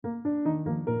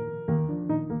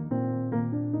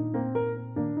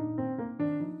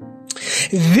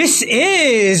This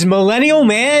is Millennial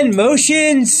Man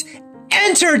Motions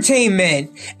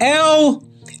Entertainment, LLC.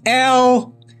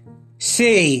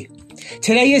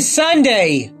 Today is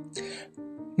Sunday,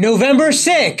 November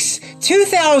 6th,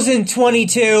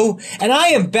 2022, and I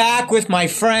am back with my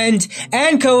friend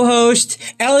and co-host,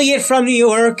 Elliot from New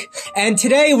York, and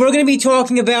today we're going to be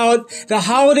talking about the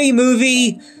holiday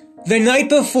movie The Night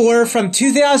Before from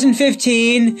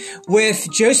 2015 with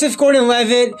Joseph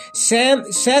Gordon-Levitt,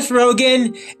 Seth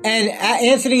Rogen, and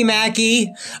Anthony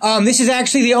Mackie. This is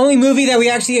actually the only movie that we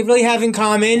actually really have in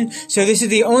common. So this is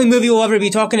the only movie we'll ever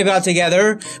be talking about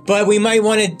together. But we might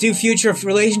want to do future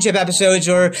relationship episodes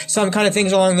or some kind of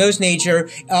things along those nature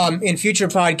in future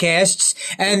podcasts.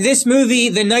 And this movie,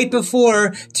 The Night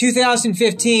Before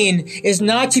 2015, is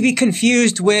not to be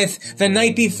confused with The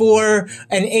Night Before,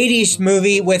 an 80s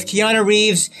movie with Keanu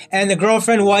Reeves and the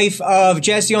wife of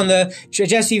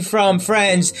Jesse from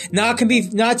Friends, not to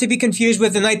be confused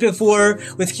with The Night Before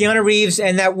with Keanu Reeves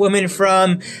and that woman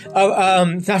from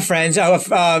not Friends,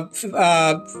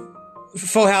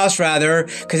 Full House rather,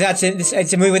 because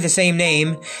it's a movie with the same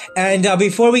name. And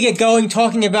before we get going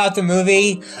talking about the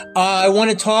movie, I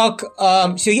want to talk.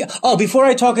 Before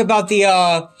I talk about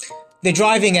the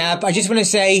driving app, I just want to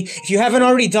say, if you haven't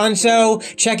already done so,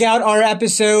 check out our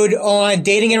episode on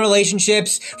dating and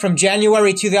relationships from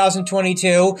January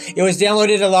 2022. It was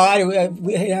downloaded a lot.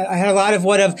 I had a lot of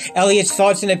Elliot's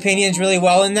thoughts and opinions really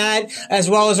well in that, as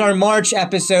well as our March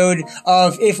episode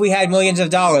of If We Had Millions of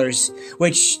Dollars,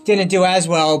 which didn't do as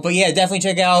well. But yeah, definitely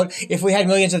check out If We Had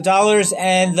Millions of Dollars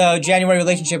and the January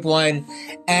relationship one.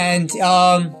 And,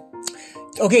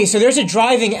 okay, so there's a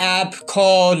driving app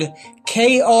called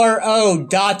KRO.1.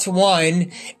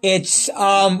 It's,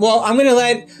 I'm gonna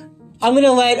let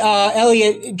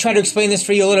Elliot try to explain this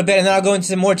for you a little bit, and then I'll go into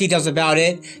some more details about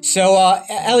it. So,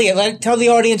 Elliot, tell the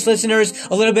audience listeners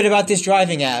a little bit about this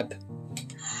driving app.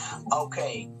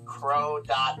 Okay, Crow.one,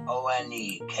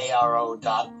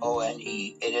 KRO.one.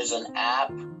 It is an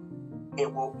app.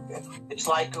 It's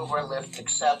like Uber and Lyft,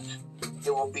 except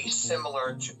it will be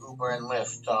similar to Uber and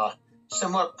Lyft.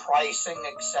 Similar pricing,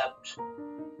 except,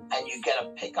 and you get a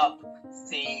pickup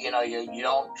fee. You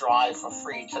don't drive for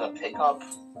free to the pickup.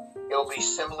 It'll be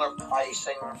similar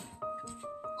pricing,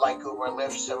 like Uber and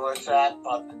Lyft, similar to that,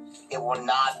 but it will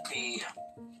not be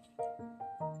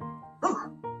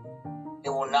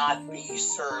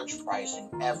surge pricing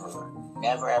ever.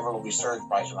 Never ever will be surge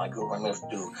pricing like Uber and Lyft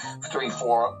do 3,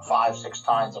 4, 5, 6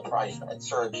 times the price at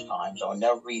surge times. It will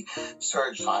never be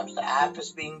surge times. The app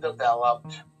is being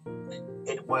developed.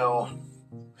 It will.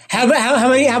 How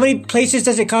many places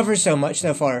does it cover so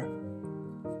far?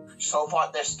 So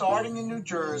far, they're starting in New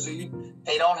Jersey.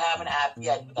 They don't have an app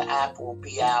yet, but the app will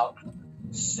be out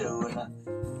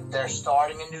soon. They're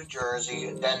starting in New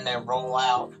Jersey. Then they will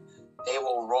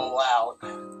roll out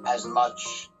as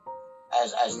much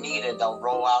as needed. They'll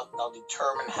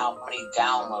determine how many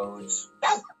downloads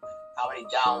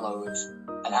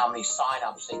and how many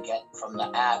signups they get from the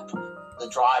app, the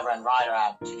driver and rider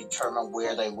app, to determine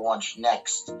where they launch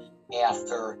next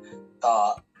after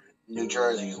New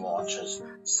Jersey launches.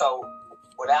 So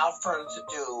without further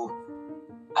ado,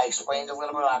 I explained a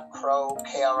little bit about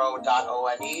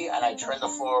KRO.one, and I turn the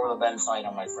floor over to Ben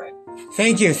Snyder, my friend.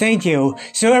 Thank you.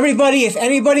 So everybody, if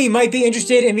anybody might be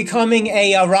interested in becoming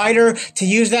a rider to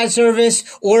use that service,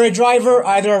 or a driver,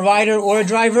 either a rider or a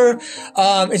driver,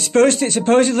 it's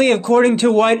supposedly, according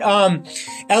to what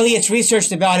Elliot's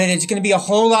researched about it, it's going to be a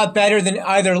whole lot better than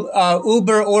either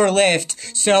Uber or Lyft.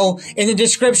 So in the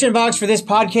description box for this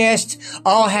podcast,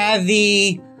 I'll have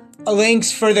the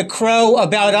links for the Crow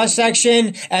About Us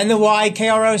section and the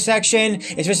YKRO section.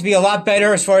 It's supposed to be a lot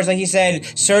better as far as, like you said,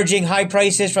 surging high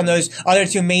prices from those other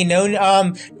two main known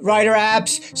rider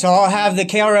apps. So I'll have the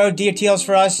KRO details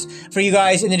for you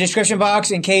guys in the description box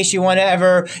in case you want to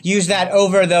ever use that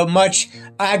over the much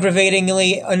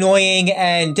aggravatingly annoying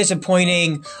and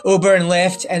disappointing Uber and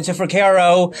Lyft. And so for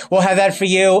KRO, we'll have that for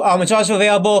you. It's also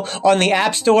available on the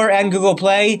App Store and Google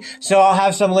Play. So I'll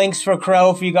have some links for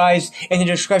Crow for you guys in the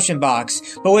description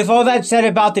box. But with all that said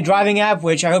about the driving app,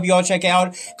 which I hope you all check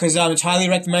out, because it's highly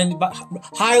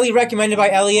recommended by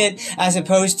Elliot, as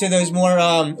opposed to those more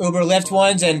Uber Lyft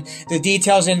ones, and the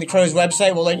details in the Crow's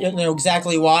website will let you know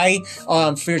exactly why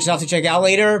for yourself to check out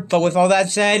later. But with all that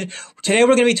said, today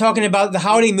we're going to be talking about the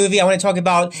holiday movie I want to talk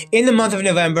about in the month of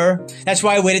November. That's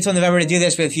why I waited till November to do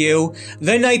this with you.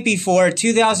 The Night Before,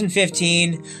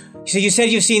 2015. So you said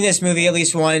you've seen this movie at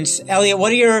least once. Elliot,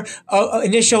 what are your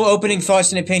initial opening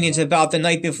thoughts and opinions about The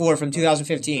Night Before from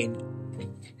 2015?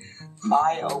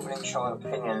 My opening show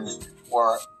opinions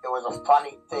were, it was a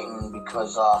funny thing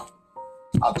because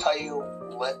I'll tell you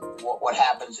what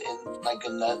happens in like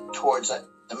in the towards the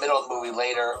middle of the movie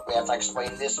later. After I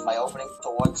explain this, my opening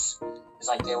thoughts is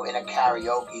like they were in a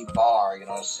karaoke bar,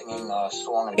 singing a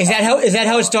song. Is that how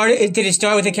it started? Did it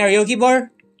start with a karaoke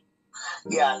bar?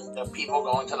 Yeah, the people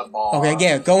going to the bar. Okay,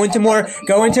 yeah. Go into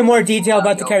more detail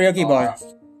about the karaoke bar.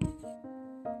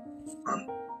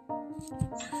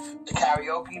 The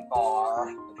karaoke bar.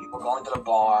 The people going to the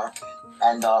bar,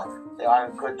 and they're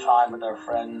having a good time with their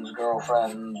friends,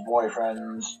 girlfriends,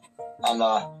 boyfriends, and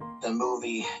the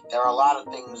movie. There are a lot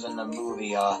of things in the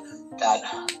movie that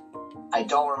I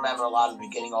don't remember a lot of the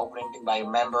beginning opening thing, but I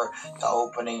remember the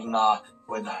opening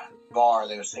with bar.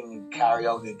 They were singing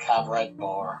karaoke cabaret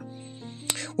bar.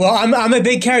 Well, I'm a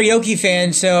big karaoke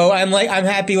fan, so I'm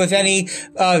happy with any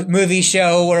movie,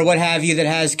 show, or what have you that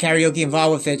has karaoke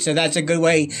involved with it. So that's a good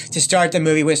way to start the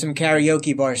movie, with some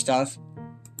karaoke bar stuff.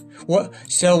 What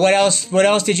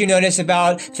else did you notice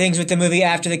about things with the movie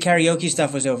after the karaoke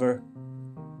stuff was over?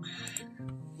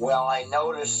 Well, I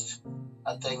noticed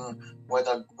a thing where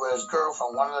his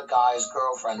girlfriend, one of the guy's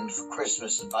girlfriends for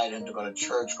Christmas, invited him to go to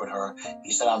church with her.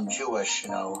 He said, "I'm Jewish,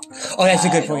 Oh, that's a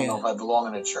good point. I don't know if I belong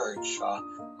in a church.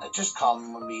 Just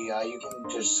come with me. You can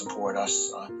just support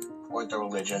us, support the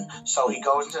religion." So he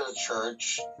goes to the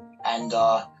church, and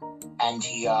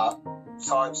he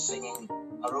starts singing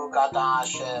Baruch Atah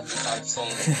Hashem. He starts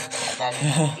singing, and then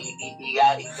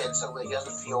he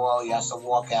doesn't feel well. He has to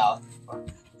walk out.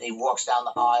 He walks down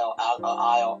the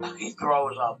aisle, he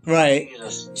throws up. Right.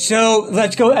 Jesus. So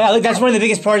let's go. That's one of the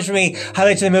biggest parts for me,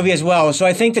 highlights of the movie as well. So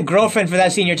I think the girlfriend for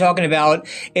that scene you're talking about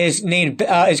is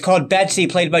called Betsy,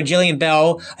 played by Jillian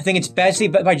Bell. I think it's Betsy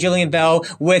by Jillian Bell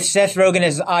with Seth Rogen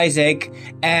as Isaac.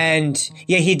 And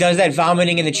yeah, he does that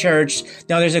vomiting in the church.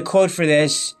 Now there's a quote for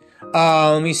this.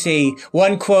 Let me see.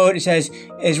 One quote, it says,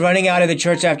 is running out of the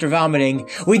church after vomiting.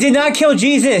 "We did not kill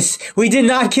Jesus! We did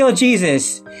not kill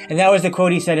Jesus!" And that was the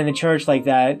quote he said in the church like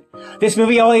that. This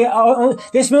movie only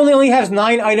has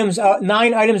 9 items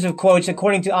of quotes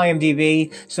according to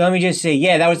IMDb. So let me just see.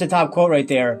 Yeah, that was the top quote right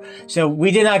there. So,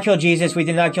 "We did not kill Jesus. We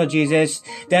did not kill Jesus."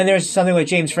 Then there's something with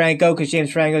James Franco, because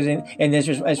James Franco's in this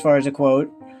as far as a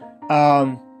quote.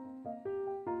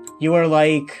 You are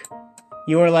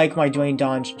like my Dwayne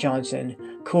Johnson.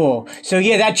 Cool. So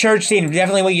yeah, that church scene,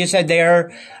 definitely what you just said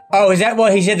there. Oh, is that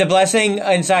what he said, the blessing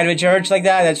inside of a church like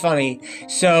that? That's funny.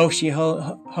 So she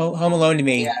home alone to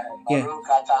me. Yeah. Baruch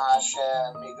Atah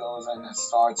Hashem. He goes and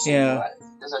starts. Yeah.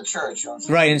 There's a church.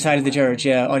 Right inside of the church.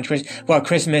 Yeah. On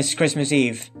Christmas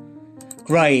Eve.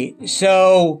 Right.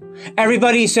 So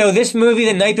everybody. So this movie,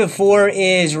 The Night Before,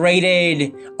 is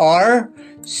rated R.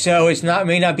 So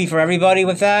may not be for everybody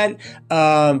with that.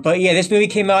 But yeah, this movie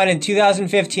came out in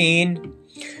 2015.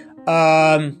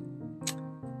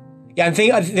 Yeah, I'm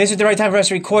thinking this is the right time for us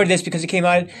to record this because it came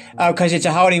out, because it's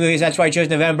a holiday movie, so that's why I chose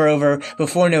November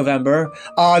before November.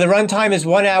 The runtime is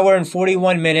 1 hour and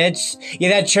 41 minutes. Yeah,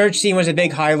 that church scene was a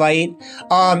big highlight.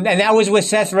 And that was with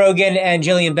Seth Rogen and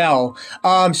Jillian Bell.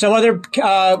 Some other,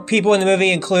 people in the movie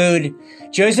include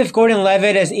Joseph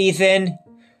Gordon-Levitt as Ethan,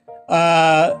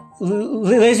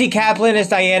 Lizzie Kaplan as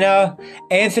Diana,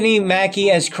 Anthony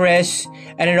Mackie as Chris,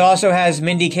 and it also has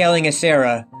Mindy Kaling as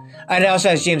Sarah. And it also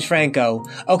has James Franco.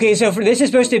 Okay, so this is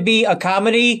supposed to be a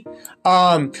comedy.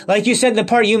 Like you said, the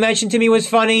part you mentioned to me was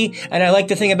funny, and I like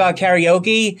the thing about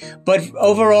karaoke. But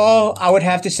overall, I would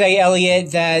have to say,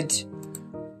 Elliot, that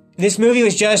this movie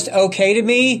was just okay to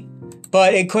me,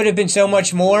 but it could have been so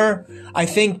much more. I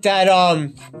think that,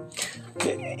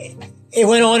 it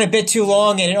went on a bit too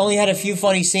long, and it only had a few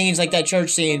funny scenes, like that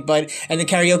church scene, and the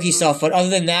karaoke stuff. But other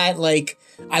than that,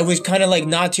 I was kind of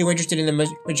not too interested in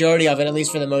the majority of it, at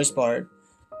least for the most part.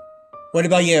 What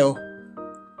about you?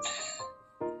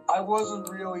 I wasn't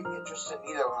really interested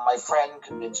either. My friend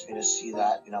convinced me to see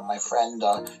that. My friend,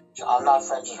 I'm not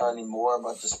friends with her anymore,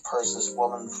 but this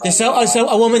woman. So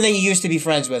a woman that you used to be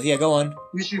friends with. Yeah, go on.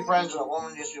 Used to be friends with a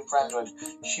woman. Used to be friends with.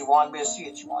 She wanted me to see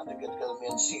it. She wanted to get together with me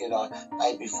and see it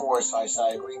night before. So I said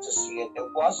I agreed to see it. It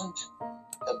wasn't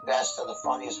the best or the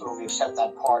funniest movie, except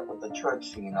that part with the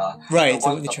church scene. Right. It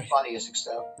wasn't the funniest,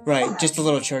 except. Right, just a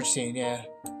little church scene. Yeah,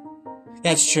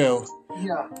 that's true.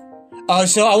 Yeah.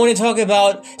 So I want to talk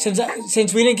about,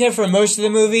 since we didn't care for most of the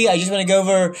movie, I just want to go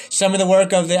over some of the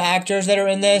work of the actors that are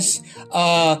in this.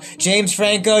 James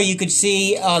Franco, you could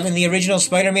see in the original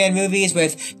Spider-Man movies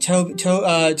with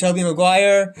Tobey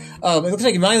Maguire. It looks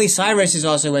like Miley Cyrus is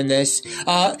also in this.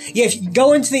 Yeah, if you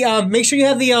go into the, make sure you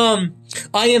have the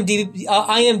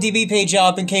IMDb page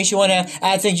up in case you want to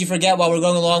add things you forget while we're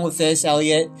going along with this,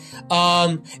 Elliot.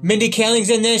 Mindy Kaling's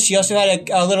in this. She also had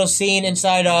a little scene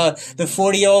inside the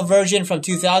 40-year-old version from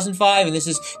 2005, and this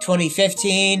is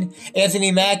 2015.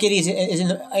 Anthony Mackie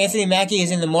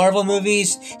is in the Marvel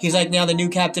movies. He's like now the new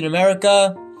Captain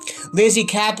America. Lizzie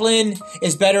Kaplan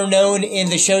is better known in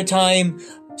the Showtime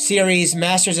series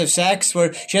Masters of Sex,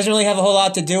 where she doesn't really have a whole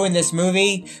lot to do in this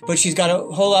movie, but she's got a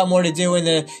whole lot more to do in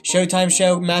the Showtime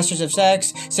show Masters of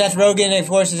Sex. Seth Rogen, of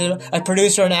course, is a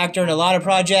producer and actor in a lot of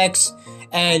projects,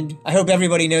 and I hope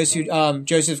everybody knows who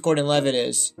Joseph Gordon-Levitt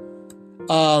is.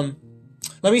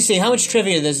 Let me see, how much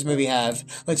trivia does this movie have?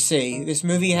 Let's see, this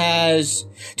movie has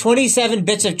 27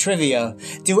 bits of trivia.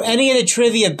 Do any of the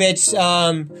trivia bits,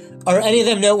 are any of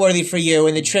them noteworthy for you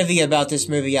in the trivia about this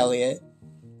movie, Elliot?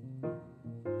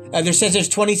 There says there's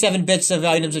 27 bits of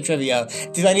items of trivia.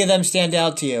 Do any of them stand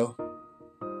out to you?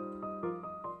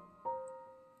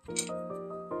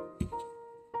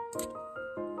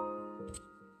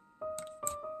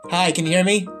 Hi, can you hear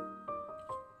me?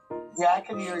 Yeah, I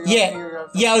can hear you.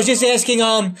 Yeah, I was just asking,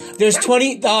 there's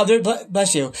 20,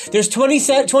 bless you. There's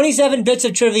 27 bits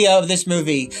of trivia of this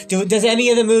movie. Does any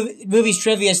of the movie's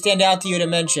trivia stand out to you to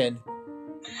mention?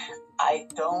 I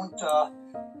don't,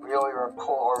 really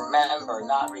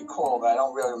not recall, but I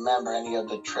don't really remember any of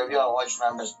the trivia. I always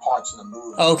remember parts of the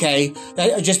movie. Okay,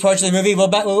 just parts of the movie. We'll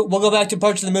go back to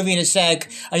parts of the movie in a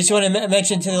sec. I just want to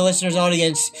mention to the listeners'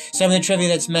 audience some of the trivia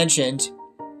that's mentioned.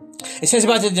 It says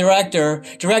about the director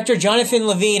Jonathan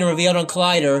Levine revealed on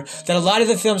Collider that a lot of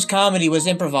the film's comedy was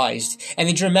improvised, and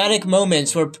the dramatic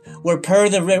moments were per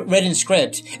the written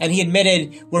script, and he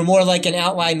admitted were more like an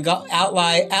outline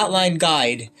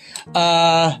guide.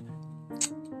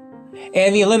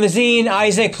 And the limousine,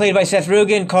 Isaac, played by Seth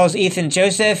Rogen, calls Ethan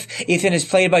Joseph. Ethan is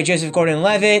played by Joseph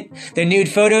Gordon-Levitt. The nude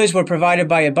photos were provided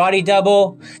by a body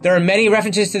double. There are many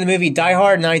references to the movie Die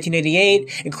Hard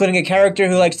 1988, including a character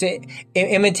who likes to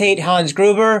imitate Hans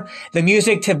Gruber. The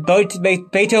music to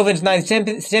Beethoven's Ninth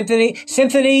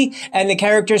Symphony, and the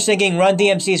character singing Run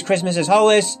DMC's Christmas in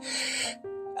Hollis.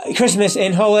 The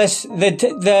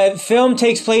film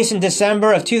takes place in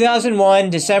December of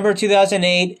 2001, December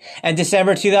 2008, and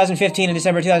December 2015 and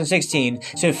December 2016.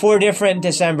 So 4 different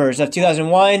Decembers of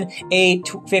 2001,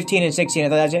 8, 15, and 16. I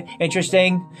thought that's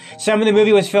interesting. Some of the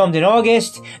movie was filmed in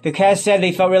August. The cast said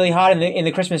they felt really hot in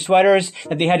the Christmas sweaters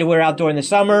that they had to wear outdoor in the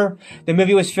summer. The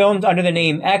movie was filmed under the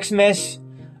name Xmas.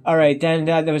 All right, then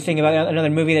I was thinking about another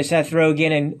movie that Seth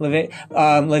Rogen and Levitt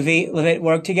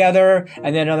worked together,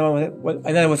 and then another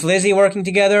one with Lizzie working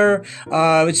together.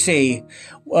 Let's see.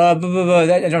 I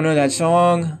don't know that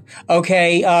song.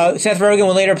 Okay, Seth Rogen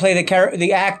will later play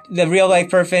the real life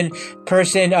person,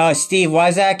 Steve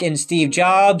Wozniak in Steve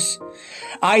Jobs.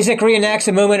 Isaac reenacts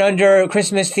a moment under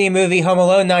Christmas-themed movie Home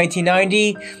Alone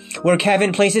 1990, where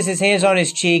Kevin places his hands on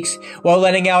his cheeks while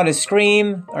letting out a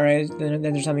scream. All right, then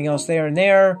there's something else there and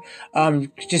there.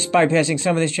 Just bypassing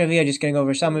some of this trivia, just getting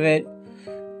over some of it.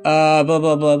 Blah,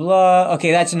 blah, blah, blah.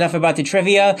 Okay, that's enough about the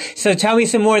trivia. So tell me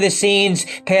some more of the scenes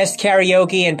past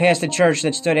karaoke and past the church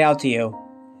that stood out to you.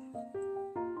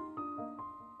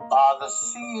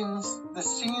 The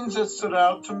scenes that stood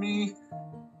out to me,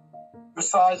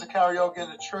 besides the karaoke in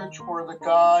the church, were the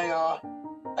guy,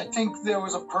 I think there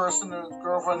was a person, his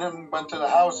girlfriend and him went to the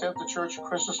house after church,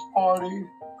 Christmas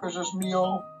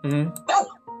meal. Mm-hmm.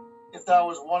 If that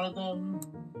was one of them.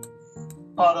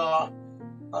 But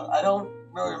I don't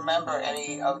really remember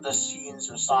any of the scenes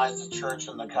besides the church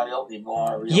and the karaoke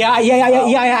bar. Really. Yeah.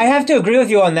 I have to agree with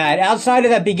you on that. Outside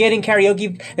of that beginning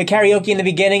karaoke, the karaoke in the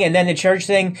beginning, and then the church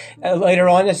thing later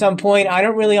on at some point, I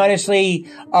don't really honestly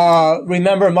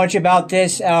remember much about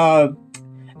this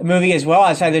movie as well.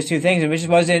 Outside those two things, it just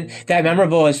wasn't that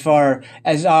memorable as far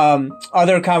as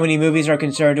other comedy movies are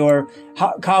concerned, or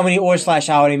comedy or /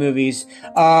 holiday movies.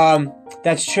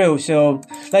 That's true. So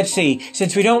let's see.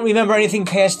 Since we don't remember anything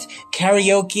past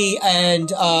karaoke and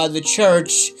the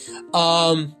church,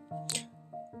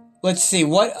 let's see.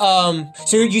 What?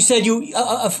 So you said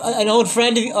an old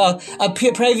friend,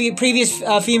 previous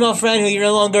female friend who you're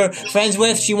no longer friends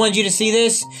with. She wanted you to see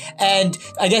this, and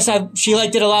I guess she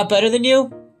liked it a lot better than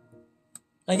you.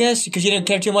 I guess because you didn't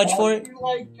care too much for it. She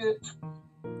liked it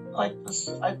like this,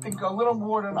 I think, a little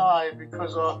more than I,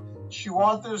 because she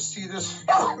wanted to see this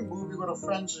movie with her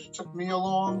friends, so she took me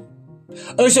along.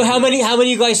 Oh, so how many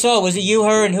you guys saw? Was it you,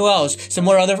 her, and who else? Some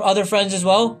more other friends as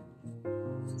well?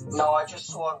 No, I just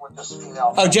saw it with this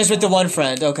female friend. Oh, just with the one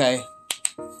friend, okay.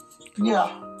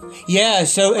 Yeah. Yeah,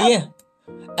 so, yeah.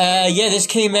 This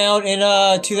came out in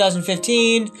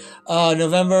 2015,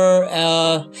 November.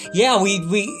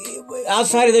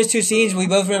 outside of those two scenes, we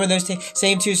both remember those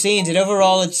same two scenes. And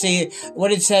overall, let's see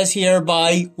what it says here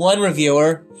by one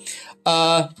reviewer.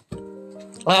 Well,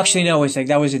 actually, no, it's like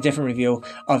that was a different review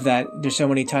of that. There's so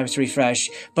many times to refresh.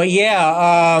 But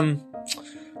yeah,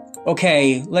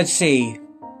 okay, let's see.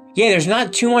 Yeah, there's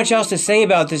not too much else to say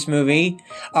about this movie.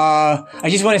 I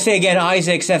just want to say again,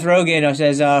 Isaac, Seth Rogen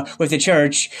says, with the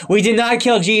church, we did not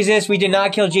kill Jesus. We did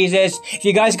not kill Jesus. If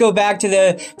you guys go back to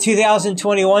the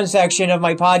 2021 section of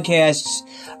my podcasts,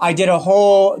 I did a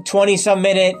whole 20-some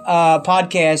minute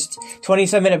podcast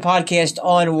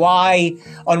on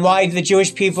why the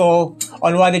Jewish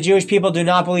people do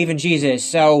not believe in Jesus.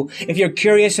 So if you're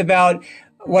curious about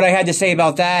what I had to say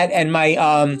about that and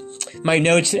my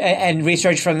notes and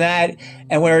research from that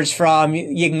and where it's from,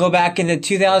 you can go back in the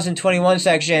 2021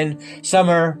 section,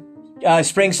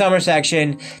 spring summer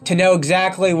section, to know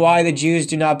exactly why the Jews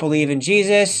do not believe in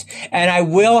Jesus. And I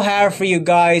will have for you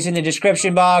guys in the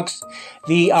description box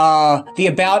the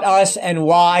about us and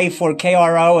why for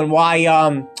KRO, and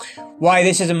why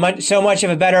this is so much of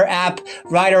a better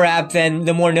rider app than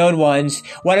the more known ones.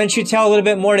 Why don't you tell a little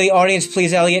bit more to the audience,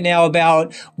 please, Elliot, now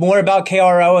more about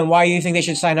KRO and why you think they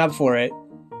should sign up for it?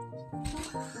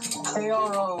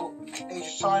 KRO, they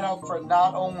should sign up for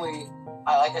not only,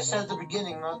 like I said at the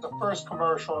beginning, the first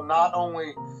commercial, not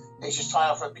only they should sign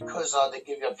up for it because they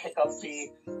give you a pickup fee,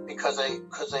 because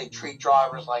they treat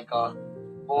drivers like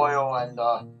loyal and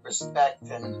respect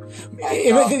and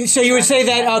so you would say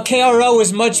that KRO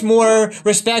is much more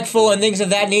respectful and things of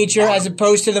that nature as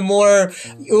opposed to the more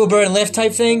Uber and Lyft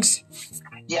type things?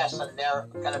 Yes, and they're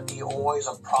going to be always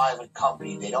a private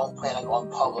company. They don't plan on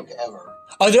going public ever.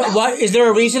 Is there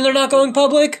a reason they're not going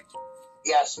public?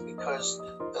 Yes, because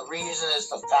the reason is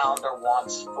the founder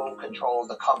wants full control of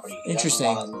the company.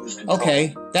 Interesting.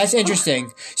 Okay, that's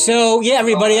interesting. So, yeah,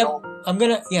 everybody, I'm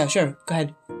going to... Yeah, sure. Go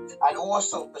ahead. And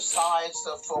also, besides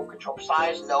the full control,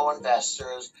 besides no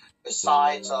investors,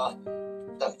 besides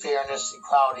the fairness,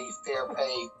 equality, fair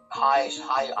pay, high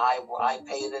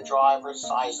pay the drivers,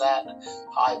 besides that,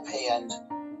 high pay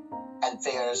and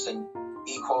fairness and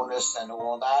equalness and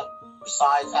all that.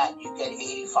 Besides that, you get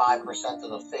 85%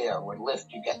 of the fare. With Lyft,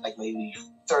 you get like maybe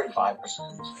 35%.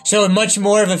 So much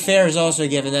more of a fare is also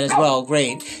given then as well.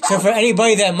 Great. So for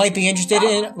anybody that might be interested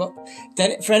in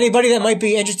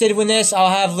this, I'll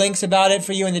have links about it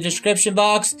for you in the description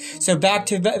box. So back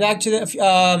to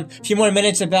the few more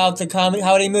minutes about the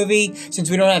holiday movie,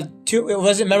 since we don't have it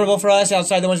wasn't memorable for us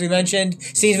outside the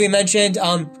scenes we mentioned.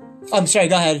 I'm sorry,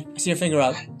 go ahead. I see your finger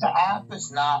up. The app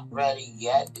is not ready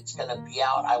yet. It's going to be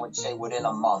out, I would say, within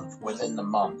the month.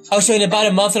 Oh, so in about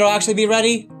a month it'll actually be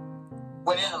ready?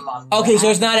 Within a month. Okay,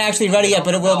 so it's not actually ready yet,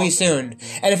 but it will be soon.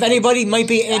 And if anybody might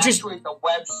be interested... Actually, the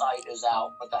website is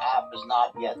out, but the app is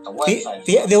not yet. The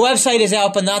website is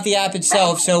out, but not the app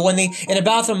itself. So in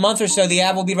about a month or so, the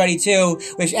app will be ready too.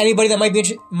 If anybody that might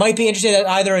be interested in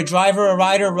either a driver, a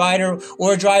rider,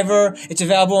 or a driver, it's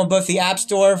available on both the App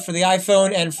Store for the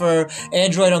iPhone and for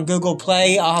Android on Google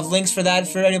Play. I'll have links for that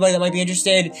for anybody that might be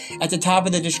interested at the top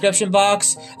of the description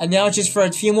box. And now just for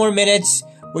a few more minutes...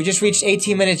 We just reached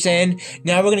 18 minutes in.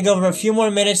 Now we're going to go over a few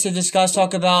more minutes to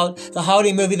talk about the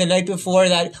holiday movie the night before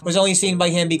that was only seen by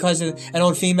him because of an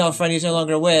old female friend he's no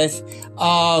longer with.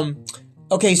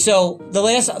 Okay, so the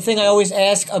last thing I always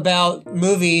ask about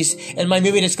movies and my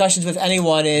movie discussions with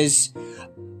anyone is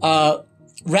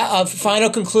final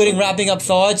concluding wrapping up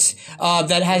thoughts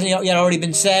that hasn't yet already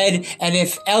been said, and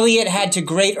if Elliot had to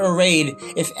grade or rate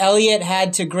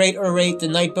the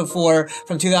night before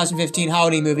from 2015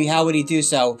 holiday movie, how would he do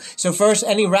so? So first,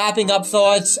 any wrapping up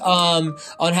thoughts on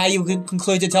how you could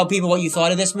conclude to tell people what you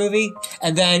thought of this movie,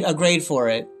 and then a grade for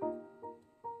it.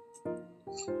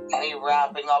 Any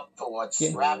wrapping up thoughts? Yeah.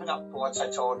 Wrapping up thoughts,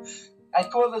 I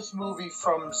thought this movie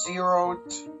from 0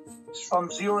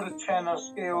 to 10, a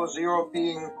scale of 0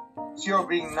 being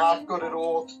not good at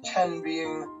all to 10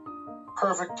 being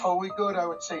perfect, totally good, I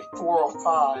would say 4 or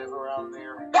 5 around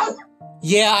there.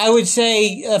 Yeah, I would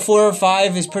say 4 or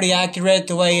 5 is pretty accurate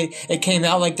the way it came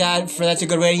out like that. That's a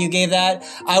good rating you gave that.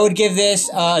 I would give this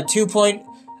a 2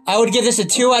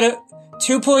 out of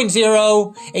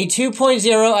 2.0, a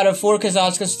 2.0 out of 4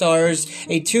 Kazakhstan stars,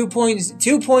 a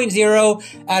 2.0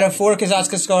 out of 4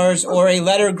 Kazakhstan stars, or a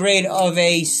letter grade of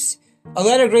a C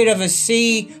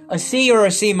or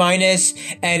a C minus,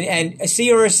 and a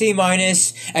C or a C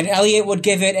minus, and Elliot would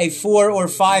give it a 4 or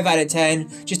 5 out of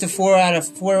 10, just a 4 out of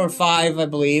 4 or 5, I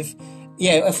believe.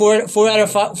 Yeah, a 4 out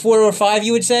of 4 or 5,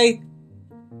 you would say?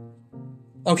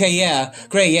 Okay, yeah,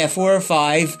 great, yeah, 4 or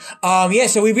 5. Yeah,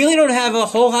 so we really don't have a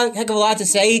whole heck of a lot to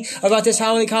say about this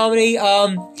holiday comedy.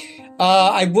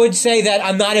 I would say that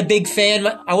I'm not a big fan.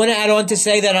 I want to add on to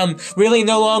say that I'm really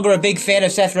no longer a big fan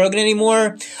of Seth Rogen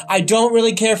anymore. I don't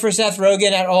really care for Seth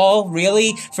Rogen at all,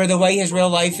 really, for the way his real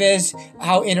life is,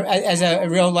 as a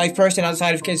real life person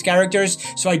outside of his characters.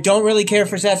 So I don't really care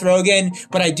for Seth Rogen,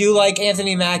 but I do like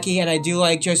Anthony Mackie and I do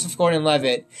like Joseph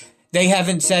Gordon-Levitt. They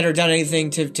haven't said or done anything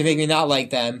to make me not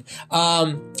like them.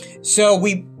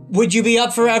 Would you be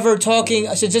up for ever talking,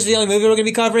 since this is the only movie we're going to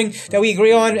be covering that we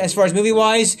agree on as far as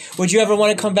movie-wise, would you ever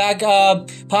want to come back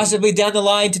possibly down the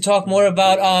line to talk more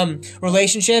about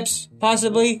relationships,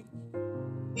 possibly?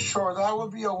 Sure, that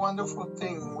would be a wonderful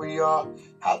thing. We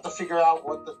have to figure out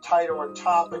what the title or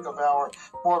topic of our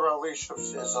more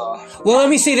relationships is. Well, let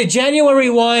me see. The January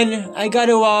one, I got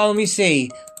to, let me see.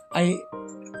 Let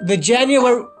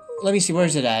me see,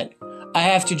 where's it at? I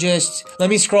have to let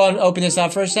me scroll and open this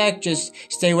up for a sec. Just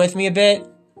stay with me a bit.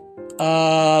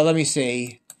 Let me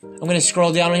see. I'm going to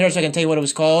scroll down here so I can tell you what it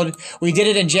was called. We did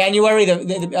it in January,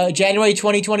 January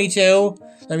 2022.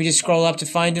 Let me just scroll up to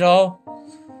find it all.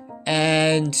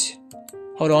 And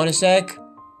hold on a sec.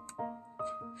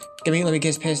 Let me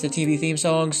get past the TV theme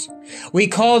songs. We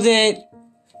called it,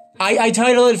 I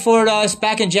titled it for us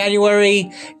back in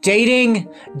January, Dating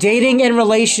and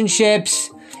Relationships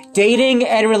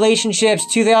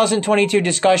 2022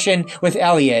 discussion with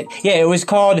Elliot. Yeah, it was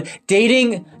called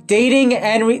Dating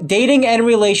and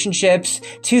Relationships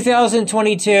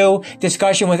 2022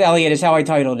 discussion with Elliot is how I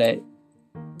titled it.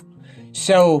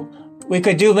 So we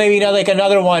could do maybe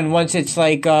another one once it's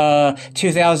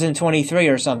 2023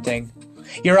 or something.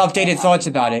 Your updated thoughts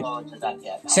about it.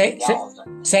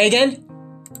 Say again?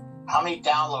 How many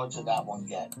downloads did that one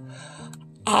get?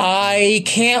 I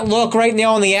can't look right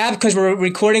now on the app because we're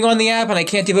recording on the app and I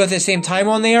can't do both at the same time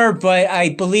on there, but I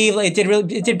believe it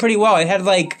did pretty well. It had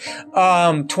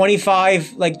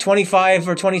 25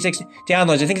 or 26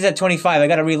 downloads. I think it's at 25. I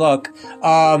gotta relook.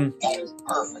 That is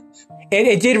perfect.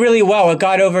 It did really well. It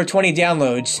got over 20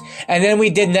 downloads. And then we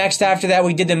did after that,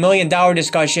 we did the $1 million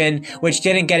discussion, which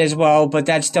didn't get as well, but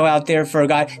that's still out there for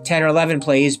got 10 or 11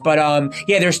 plays. But,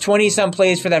 yeah, there's 20 some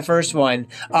plays for that first one.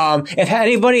 If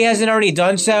anybody hasn't already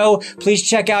done so, please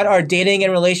check out our dating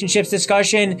and relationships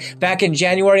discussion back in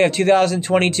January of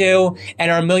 2022 and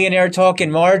our millionaire talk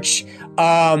in March.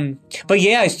 But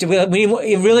yeah,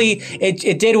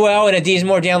 it did well and it needs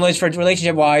more downloads for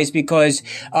relationship wise because,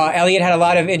 Elliot had a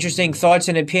lot of interesting thoughts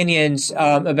and opinions,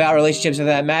 about relationships of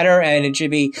that matter, and it should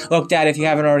be looked at if you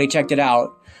haven't already checked it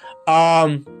out.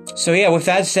 So yeah, with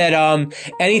that said,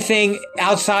 anything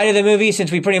outside of the movie,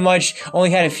 since we pretty much only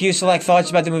had a few select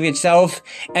thoughts about the movie itself,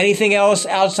 anything else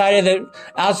outside of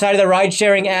the ride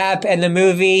sharing app and the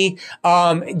movie,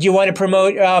 do you want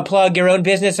to plug your own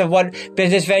business of what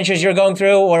business ventures you're going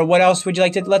through, or what else would you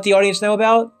like to let the audience know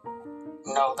about?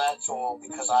 No, that's all,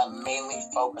 because I'm mainly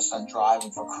focused on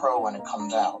driving for Crow when it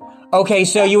comes out. Okay,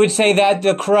 so you would say that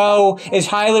The Crow is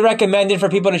highly recommended for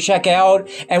people to check out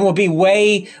and will be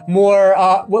way more,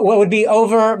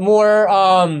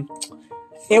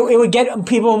 it would get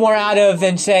people more out of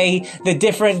than, say, the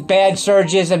different bad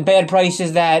surges and bad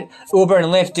prices that Uber and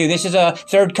Lyft do. This is a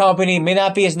third company, may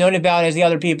not be as known about as the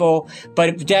other people,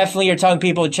 but definitely you're telling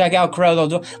people to check out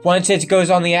Crow. Once it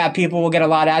goes on the app, people will get a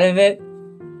lot out of it.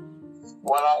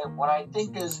 What I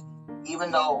think is,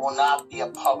 even though it will not be a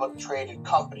public traded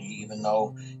company, even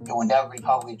though it will never be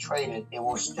publicly traded, it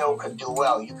will still could do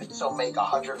well. You could still make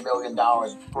 $100 million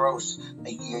gross a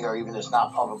year, even if it's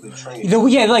not publicly traded. The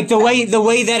way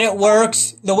that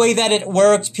it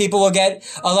works, people will get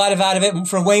a lot out of it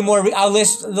for way more. I'll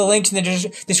list the links in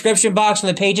the description box and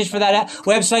the pages for that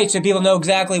website so people know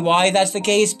exactly why that's the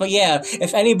case. But yeah,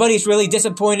 if anybody's really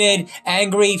disappointed,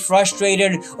 angry,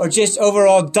 frustrated, or just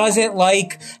overall doesn't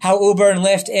like how Uber and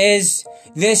Lyft is,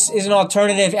 this is an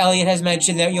alternative Elliot has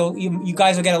mentioned that you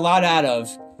guys will get a lot out of.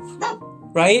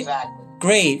 Right? Exactly.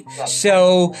 Great.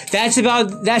 So that's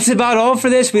about all for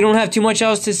this. We don't have too much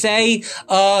else to say.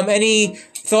 Any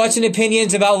thoughts and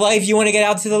opinions about life you want to get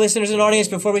out to the listeners and audience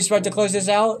before we start to close this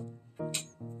out?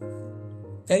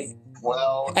 Okay.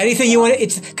 Well, anything you want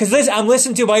to, because I'm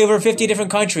listened to by over 50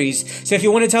 different countries. So if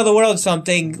you want to tell the world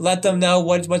something, let them know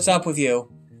what's up with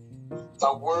you.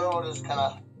 The world is going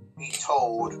to be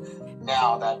told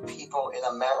now that people in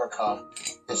America,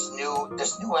 this new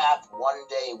app one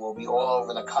day will be all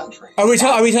over the country. Are we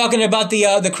talking about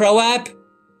the Crow app?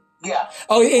 Yeah.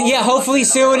 Oh, yeah. Hopefully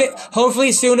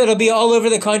soon it'll be all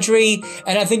over the country,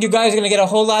 and I think you guys are going to get a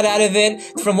whole lot out of it.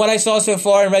 From what I saw so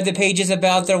far and read the pages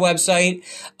about their website,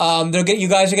 you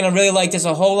guys are going to really like this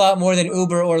a whole lot more than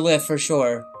Uber or Lyft for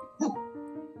sure.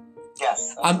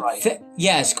 Yes, that's right.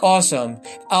 Yes, awesome.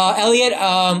 Elliot,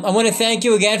 I want to thank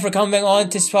you again for coming on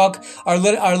to talk our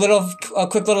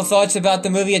quick little thoughts about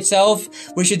the movie itself.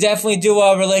 We should definitely do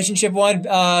a relationship one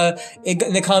in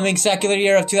the coming secular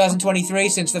year of 2023,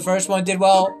 since the first one did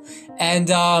well.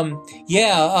 And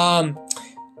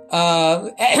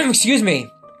excuse me.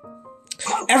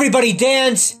 Everybody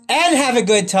dance and have a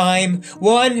good time.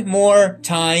 One more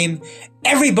time.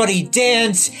 Everybody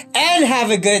dance and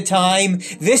have a good time.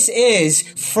 This is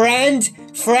friend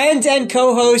and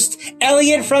co-host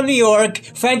Elliot from New York,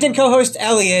 friend and co-host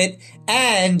Elliot,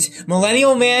 and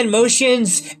Millennial Man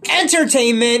Motions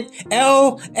Entertainment,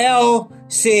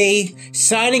 LLC,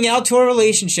 signing out to a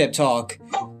relationship talk.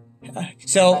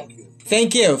 So,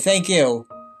 thank you.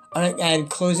 And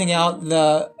closing out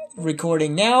the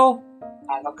recording now.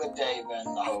 Have a good day, Ben.